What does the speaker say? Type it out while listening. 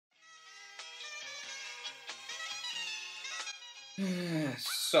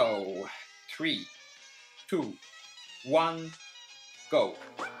So, 3, 2, 1, go!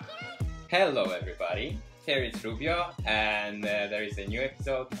 Hello everybody, here is Rubio and there is a new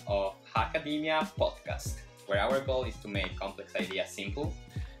episode of Hackademia podcast, where our goal is to make complex ideas simple.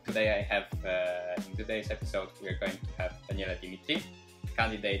 Today I have, in today's episode, we are going to have Daniele Di Mitri,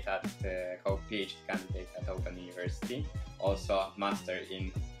 candidate at, PhD candidate at Open University, also master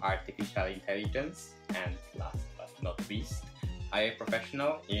in artificial intelligence, and last but not least, a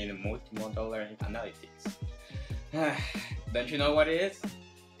professional in multimodal learning analytics. Don't you know what it is?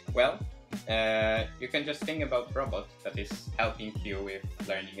 Well, you can just think about a robot that is helping you with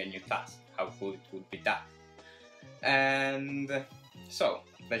learning a new task. How cool it would be that? And so,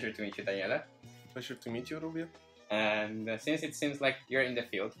 pleasure to meet you, Daniele. Pleasure to meet you, Rubio. And since it seems like you're in the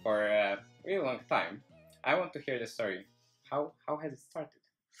field for a really long time, I want to hear the story. How has it started?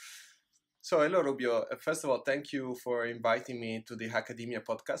 So, hello, Rubio. First of all, thank you for inviting me to the Hackademia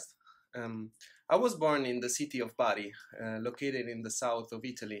podcast. I was born in the city of Bari, located in the south of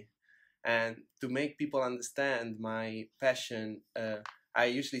Italy. And to make people understand my passion, I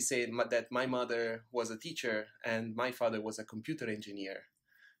usually say that my mother was a teacher and my father was a computer engineer.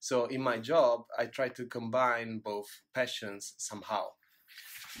 So in my job, I try to combine both passions somehow.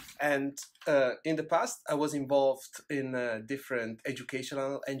 And in the past, I was involved in different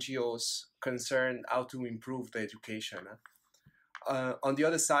educational NGOs concerned how to improve the education. On the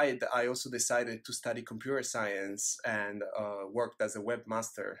other side, I also decided to study computer science and worked as a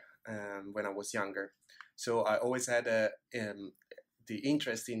webmaster when I was younger. So I always had the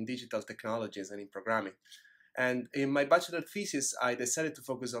interest in digital technologies and in programming. And in my bachelor thesis, I decided to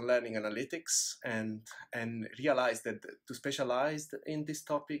focus on learning analytics and realized that to specialize in this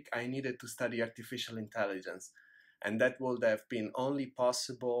topic, I needed to study artificial intelligence. And that would have been only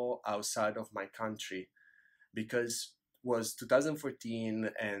possible outside of my country because it was 2014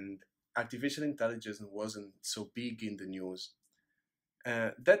 and artificial intelligence wasn't so big in the news.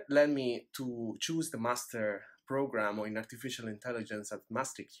 That led me to choose the master program in artificial intelligence at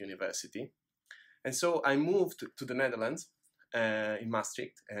Maastricht University. And so I moved to the Netherlands, in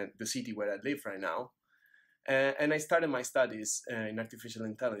Maastricht, the city where I live right now. And I started my studies in artificial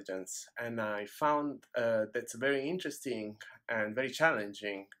intelligence. And I found that's a very interesting and very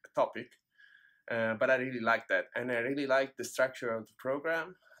challenging topic. But I really like that. And I really like the structure of the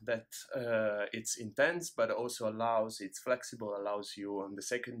program, that it's intense, but also it's flexible, allows you on the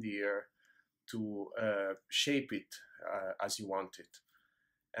second year to shape it as you want it.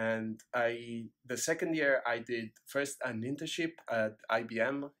 And the second year, I did first an internship at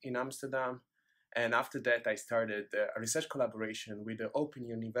IBM in Amsterdam. And after that, I started a research collaboration with the Open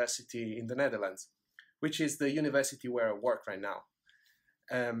University in the Netherlands, which is the university where I work right now.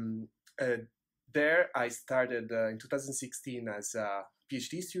 There, I started in 2016 as a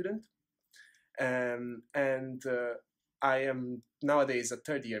PhD student. And I am nowadays a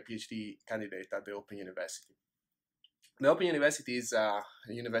third-year PhD candidate at the Open University. The Open University is a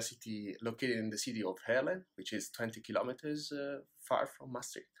university located in the city of Kaale, which is 20 kilometers far from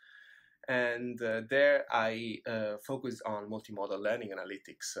Maastricht. And there I focus on multimodal learning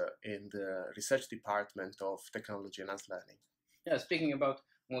analytics in the research department of technology enhanced learning. Yeah, speaking about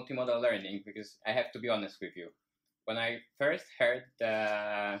multimodal learning, because I have to be honest with you. When I first heard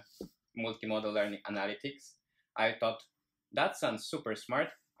the multimodal learning analytics, I thought, that sounds super smart.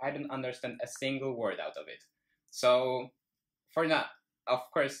 I don't understand a single word out of it. So for now, of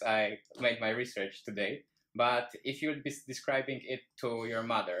course, I made my research today, but if you'd be describing it to your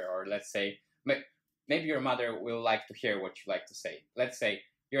mother, or let's say, maybe your mother will like to hear what you like to say. Let's say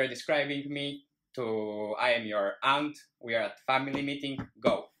you're describing me to, I am your aunt, we are at family meeting,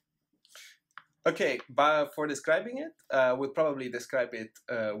 go. Okay, but for describing it, we'll probably describe it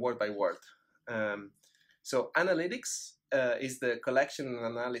word by word. So analytics is the collection and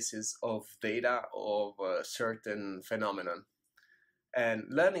analysis of data of a certain phenomenon. And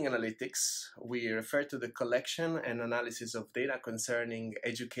learning analytics, we refer to the collection and analysis of data concerning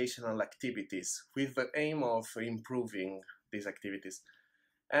educational activities with the aim of improving these activities.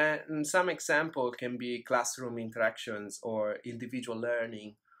 And some example can be classroom interactions or individual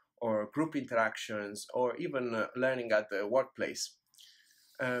learning or group interactions or even learning at the workplace.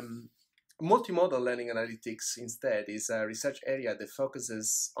 Multimodal learning analytics, instead, is a research area that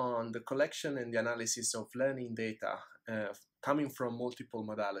focuses on the collection and the analysis of learning data coming from multiple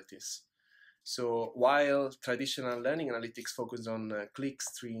modalities. So while traditional learning analytics focus on click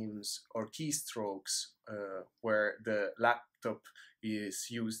streams or keystrokes, where the laptop is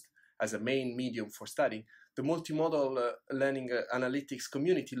used as a main medium for study, the multimodal learning analytics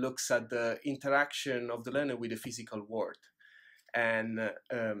community looks at the interaction of the learner with the physical world. And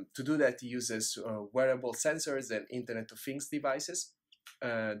to do that, he uses wearable sensors and Internet of Things devices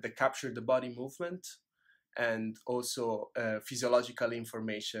that capture the body movement and also physiological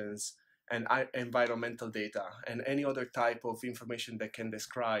informations and environmental data and any other type of information that can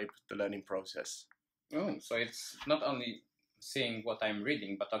describe the learning process. Oh, so it's not only seeing what I'm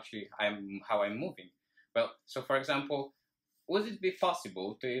reading, but actually how I'm moving. Well, so for example, would it be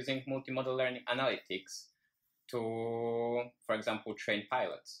possible to using multimodal learning analytics to, for example, train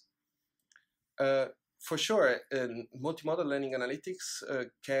pilots? For sure, multimodal learning analytics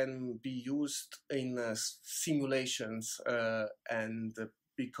can be used in simulations and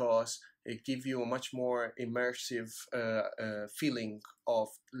because it gives you a much more immersive feeling of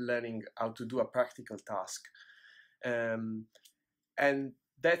learning how to do a practical task. And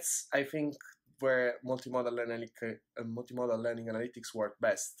that's, I think, where multimodal learning analytics work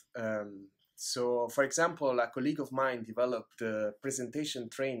best. So, for example, a colleague of mine developed a presentation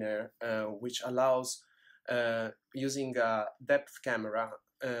trainer which allows using a depth camera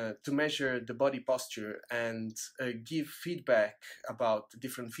to measure the body posture and give feedback about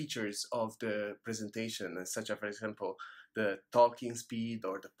different features of the presentation, such as, for example, the talking speed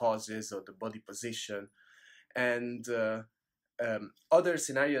or the pauses or the body position. And other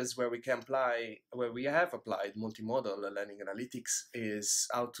scenarios where we have applied multimodal learning analytics is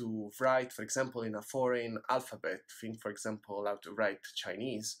how to write, for example, in a foreign alphabet. Think, for example, how to write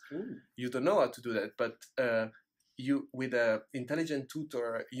Chinese. Ooh. You don't know how to do that, but you, with an intelligent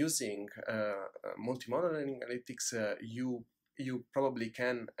tutor using multimodal learning analytics, you probably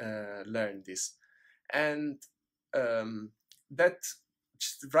can learn this, and that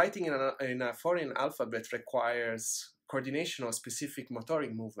writing in a foreign alphabet requires coordination of specific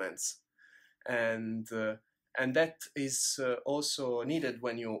motoric movements, and that is also needed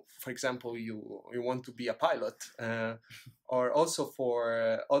when you, for example, you want to be a pilot, or also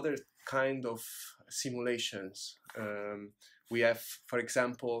for other kind of simulations. We have, for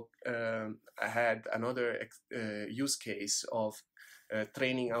example, I had another use case of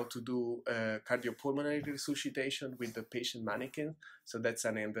training how to do cardiopulmonary resuscitation with the patient mannequin. So that's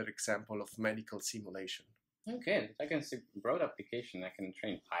another example of medical simulation. Okay, I can see broad application. I can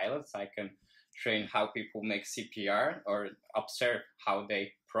train pilots. I can train how people make CPR or observe how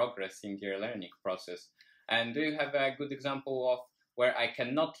they progress in their learning process. And do you have a good example of where I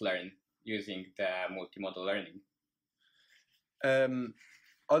cannot learn using the multimodal learning?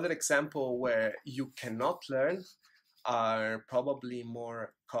 Other example where you cannot learn are probably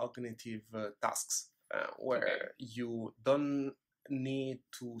more cognitive tasks where you don't need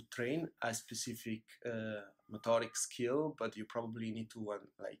to train a specific motoric skill, but you probably need to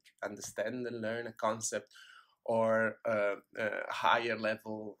understand and learn a concept or higher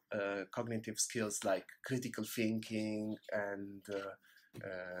level cognitive skills like critical thinking and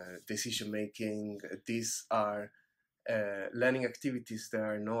decision making. These are learning activities that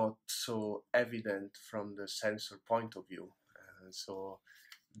are not so evident from the sensor point of view. So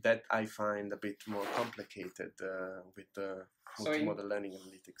that I find a bit more complicated with the multimodal learning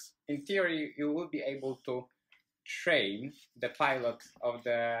analytics. In theory, you will be able to train the pilot of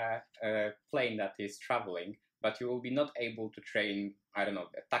the plane that is traveling, but you will be not able to train, I don't know,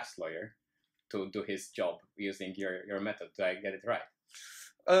 a tax lawyer to do his job using your method. Do I get it right?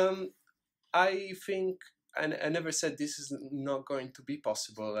 I think, and I never said this is not going to be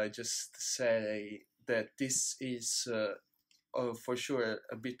possible. I just say that this is for sure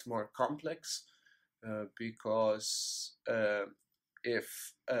a bit more complex because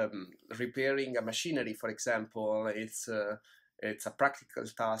if repairing a machinery, for example, it's a practical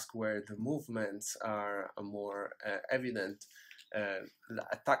task where the movements are more evident.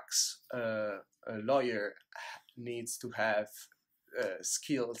 A tax lawyer needs to have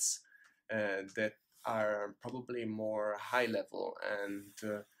skills that are probably more high level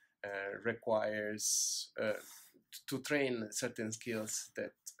and requires to train certain skills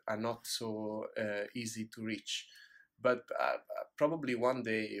that are not so easy to reach. But probably one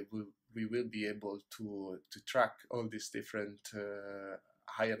day we will be able to track all these different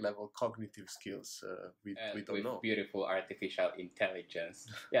higher level cognitive skills. We don't know. Beautiful artificial intelligence.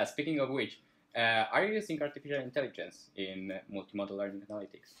 Yeah, speaking of which, are you using artificial intelligence in multimodal learning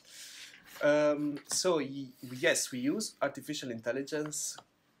analytics? So yes, we use artificial intelligence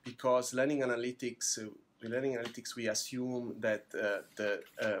because learning analytics, we assume that the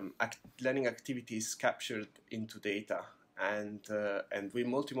learning activity is captured into data, and with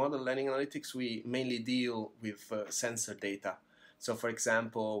multimodal learning analytics, we mainly deal with sensor data. So, for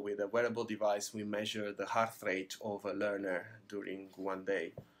example, with a wearable device, we measure the heart rate of a learner during one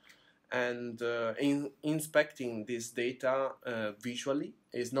day, And inspecting this data visually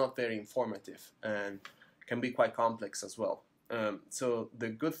is not very informative and can be quite complex as well. So the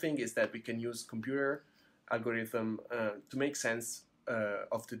good thing is that we can use computer algorithm to make sense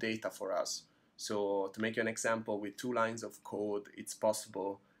of the data for us. So to make you an example, with 2 lines of code, it's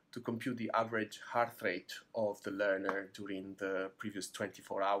possible to compute the average heart rate of the learner during the previous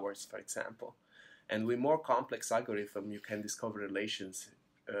 24 hours, for example. And with more complex algorithm, you can discover relations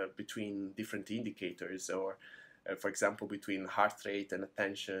between different indicators, or for example between heart rate and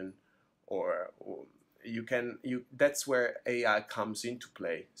attention, or that's where AI comes into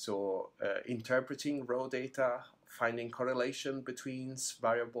play. So interpreting raw data, finding correlation between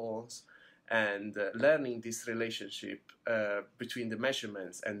variables, and learning this relationship between the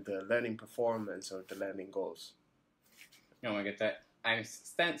measurements and the learning performance or the learning goals. Oh my god, I'm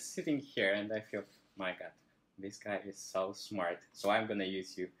sitting here and I feel, my god, this guy is so smart, so I'm gonna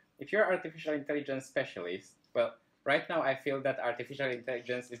use you. If you're an artificial intelligence specialist, well, right now I feel that artificial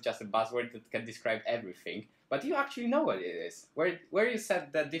intelligence is just a buzzword that can describe everything, but you actually know what it is. Where you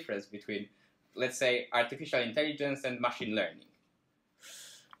set the difference between, let's say, artificial intelligence and machine learning?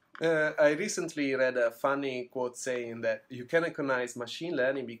 I recently read a funny quote saying that you can recognize machine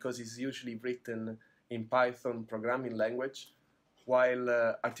learning because it's usually written in Python programming language, while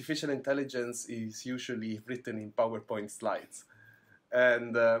artificial intelligence is usually written in PowerPoint slides.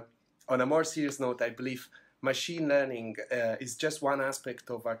 And on a more serious note, I believe machine learning is just one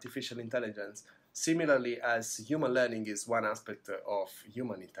aspect of artificial intelligence, similarly as human learning is one aspect of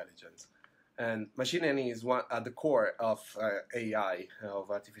human intelligence. And machine learning is at the core of AI, of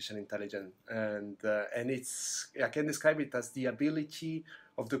artificial intelligence, and I can describe it as the ability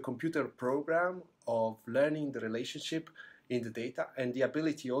of the computer program of learning the relationship in the data, and the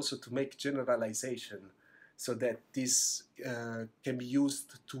ability also to make generalization, so that this can be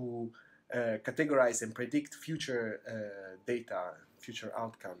used to categorize and predict future data, future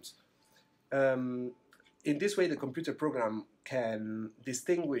outcomes. In this way, the computer program can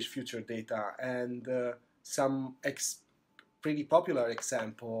distinguish future data, and some pretty popular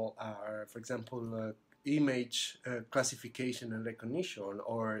examples are, for example, image classification and recognition,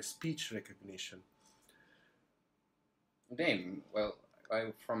 or speech recognition. Damn, well,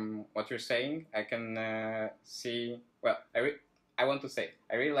 from what you're saying, I can see, well, I want to say,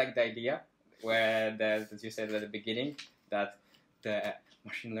 I really like the idea where that you said at the beginning, that the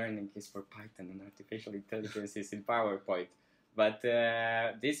machine learning is for Python and artificial intelligence is in PowerPoint. But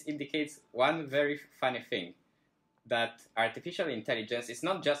this indicates one very funny thing, that artificial intelligence is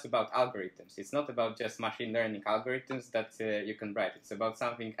not just about algorithms. It's not about just machine learning algorithms that you can write. It's about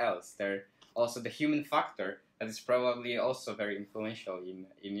something else. There's also the human factor that is probably also very influential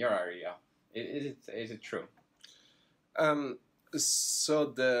in your area. Is it true? So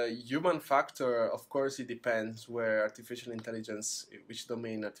the human factor, of course, it depends where artificial intelligence, which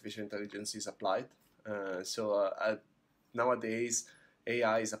domain artificial intelligence is applied. Nowadays,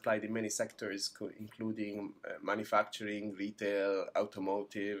 AI is applied in many sectors, including manufacturing, retail,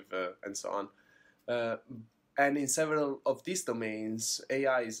 automotive, and so on. And in several of these domains,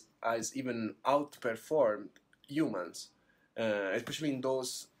 AI has even outperformed humans, especially in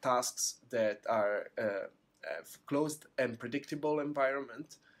those tasks that are closed and predictable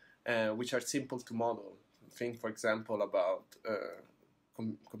environment, which are simple to model. Think, for example, about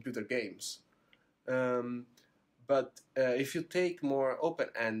computer games. But if you take more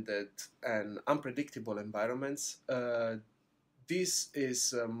open-ended and unpredictable environments, this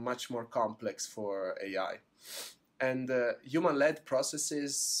is much more complex for AI. And human-led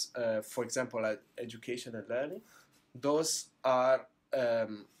processes, for example, like education and learning, those are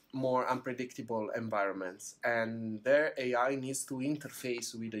more unpredictable environments, and their AI needs to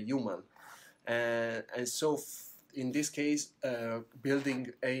interface with a human. And so in this case,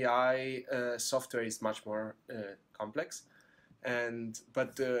 building AI software is much more complex.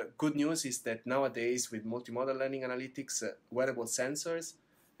 But the good news is that nowadays, with multimodal learning analytics, wearable sensors,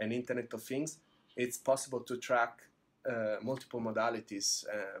 and Internet of Things, it's possible to track multiple modalities,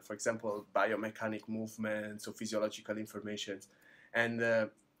 for example, biomechanic movements or physiological information.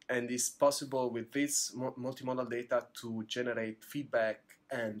 And it's possible with this multimodal data to generate feedback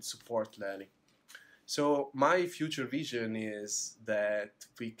and support learning. So my future vision is that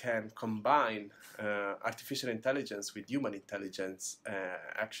we can combine artificial intelligence with human intelligence,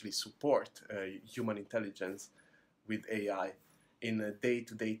 actually support human intelligence with AI in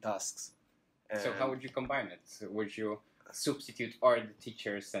day-to-day tasks. So how would you combine it? Would you substitute all the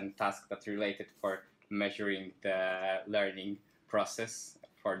teachers and tasks that are related for measuring the learning process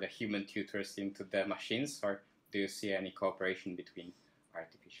for the human tutors into the machines, or do you see any cooperation between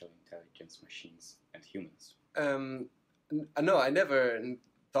artificial intelligence intelligence, machines and humans? No, I never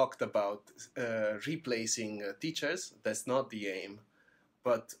talked about replacing teachers. That's not the aim,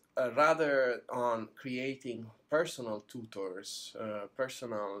 but rather on creating personal tutors,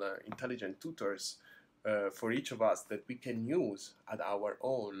 personal intelligent tutors for each of us that we can use at our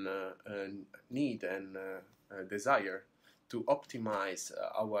own need and desire to optimize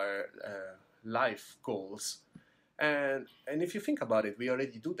our life goals. And if you think about it, we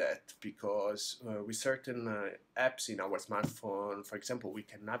already do that because with certain apps in our smartphone, for example, we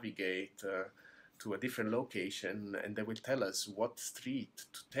can navigate to a different location and they will tell us what street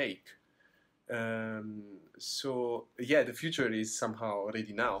to take. So yeah, the future is somehow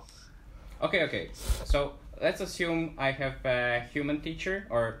already now. Okay. So let's assume I have a human teacher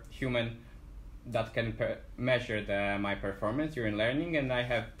or human that can measure my performance during learning, and I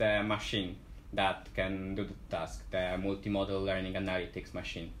have the machine that can do the task, the multimodal learning analytics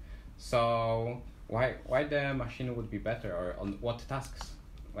machine. So why the machine would be better, or on what tasks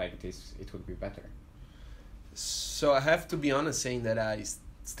like this it would be better? So I have to be honest saying that I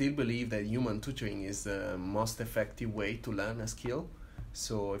still believe that human tutoring is the most effective way to learn a skill.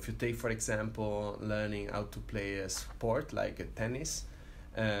 So if you take, for example, learning how to play a sport like tennis,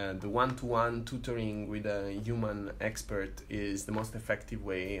 the one-to-one tutoring with a human expert is the most effective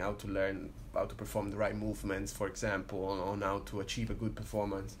way how to learn how to perform the right movements, for example, on how to achieve a good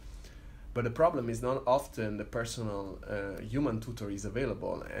performance. But the problem is not often the personal human tutor is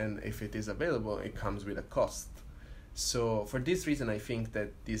available, and if it is available, it comes with a cost. So for this reason, I think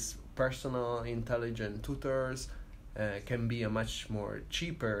that these personal intelligent tutors can be a much more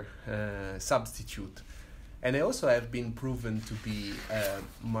cheaper substitute. And they also have been proven to be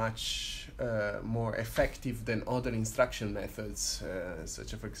much more effective than other instruction methods,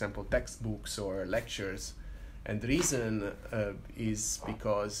 such as, for example, textbooks or lectures. And the reason is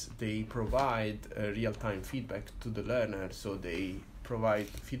because they provide real-time feedback to the learner, so they provide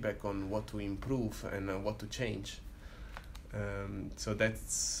feedback on what to improve and what to change. So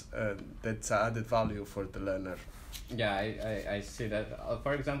that's added value for the learner. Yeah, I see that.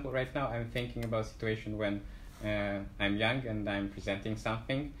 For example, right now I'm thinking about a situation when I'm young and I'm presenting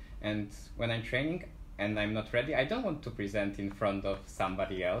something, and when I'm training and I'm not ready, I don't want to present in front of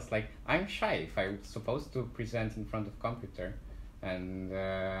somebody else. Like, I'm shy if I'm supposed to present in front of computer, and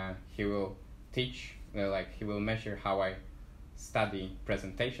he will teach, he will measure how I study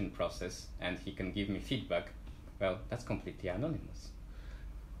presentation process, and he can give me feedback. Well, that's completely anonymous.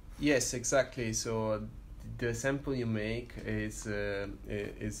 Yes, exactly. So the example you make is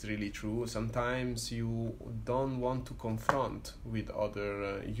really true. Sometimes you don't want to confront with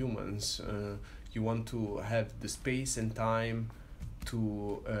other humans. You want to have the space and time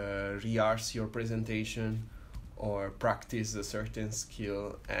to rehearse your presentation or practice a certain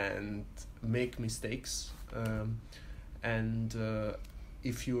skill and make mistakes. And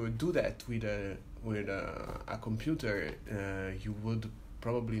if you do that with a computer, you would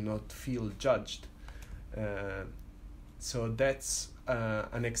probably not feel judged. So that's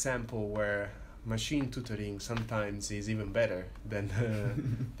an example where machine tutoring sometimes is even better than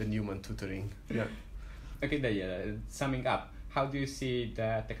human tutoring. Yeah. Okay, Daniele, summing up, how do you see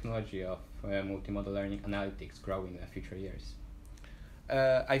the technology of multimodal learning analytics grow in the future years?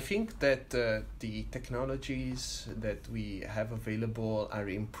 I think that the technologies that we have available are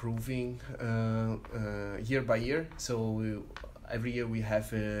improving year by year. So every year we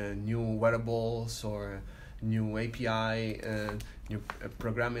have new wearables or new API, new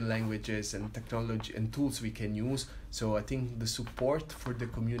programming languages and technology and tools we can use. So I think the support for the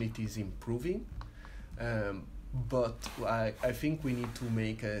community is improving. But I think we need to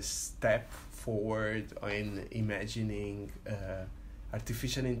make a step forward in imagining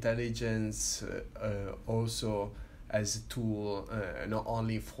artificial intelligence also as a tool, not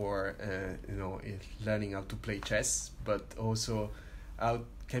only for learning how to play chess, but also how it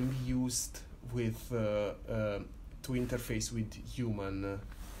can be used with to interface with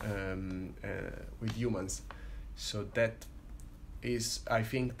humans. So that is, I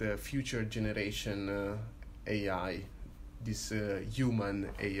think, the future generation AI, this human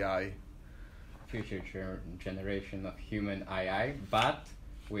AI. Future generation of human AI, but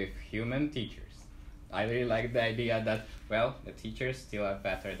with human teachers. I really like the idea that, well, the teachers still are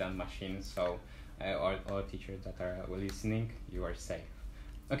better than machines, so all teachers that are listening, you are safe.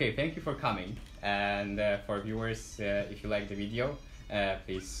 Okay, thank you for coming, and for viewers, if you like the video,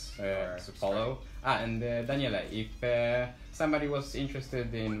 please follow. And Daniele, if somebody was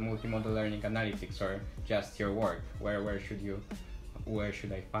interested in multimodal learning analytics or just your work, where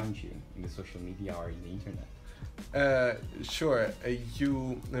should I find you in the social media or in the internet? Sure.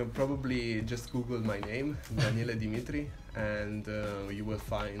 You probably just Google my name, Daniele Di Mitri, and you will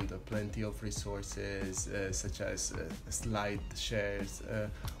find plenty of resources such as slide shares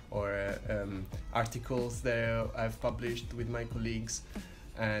or articles that I've published with my colleagues.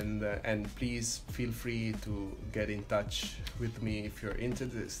 And please feel free to get in touch with me if you're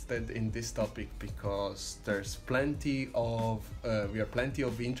interested in this topic, because there's plenty of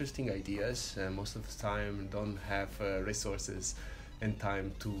interesting ideas. Most of the time don't have resources and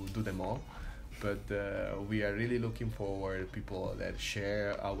time to do them all, but we are really looking forward people that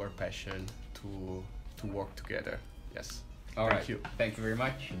share our passion to work together. Yes. All Thank right. you. Thank you very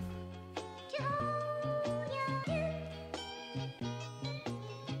much.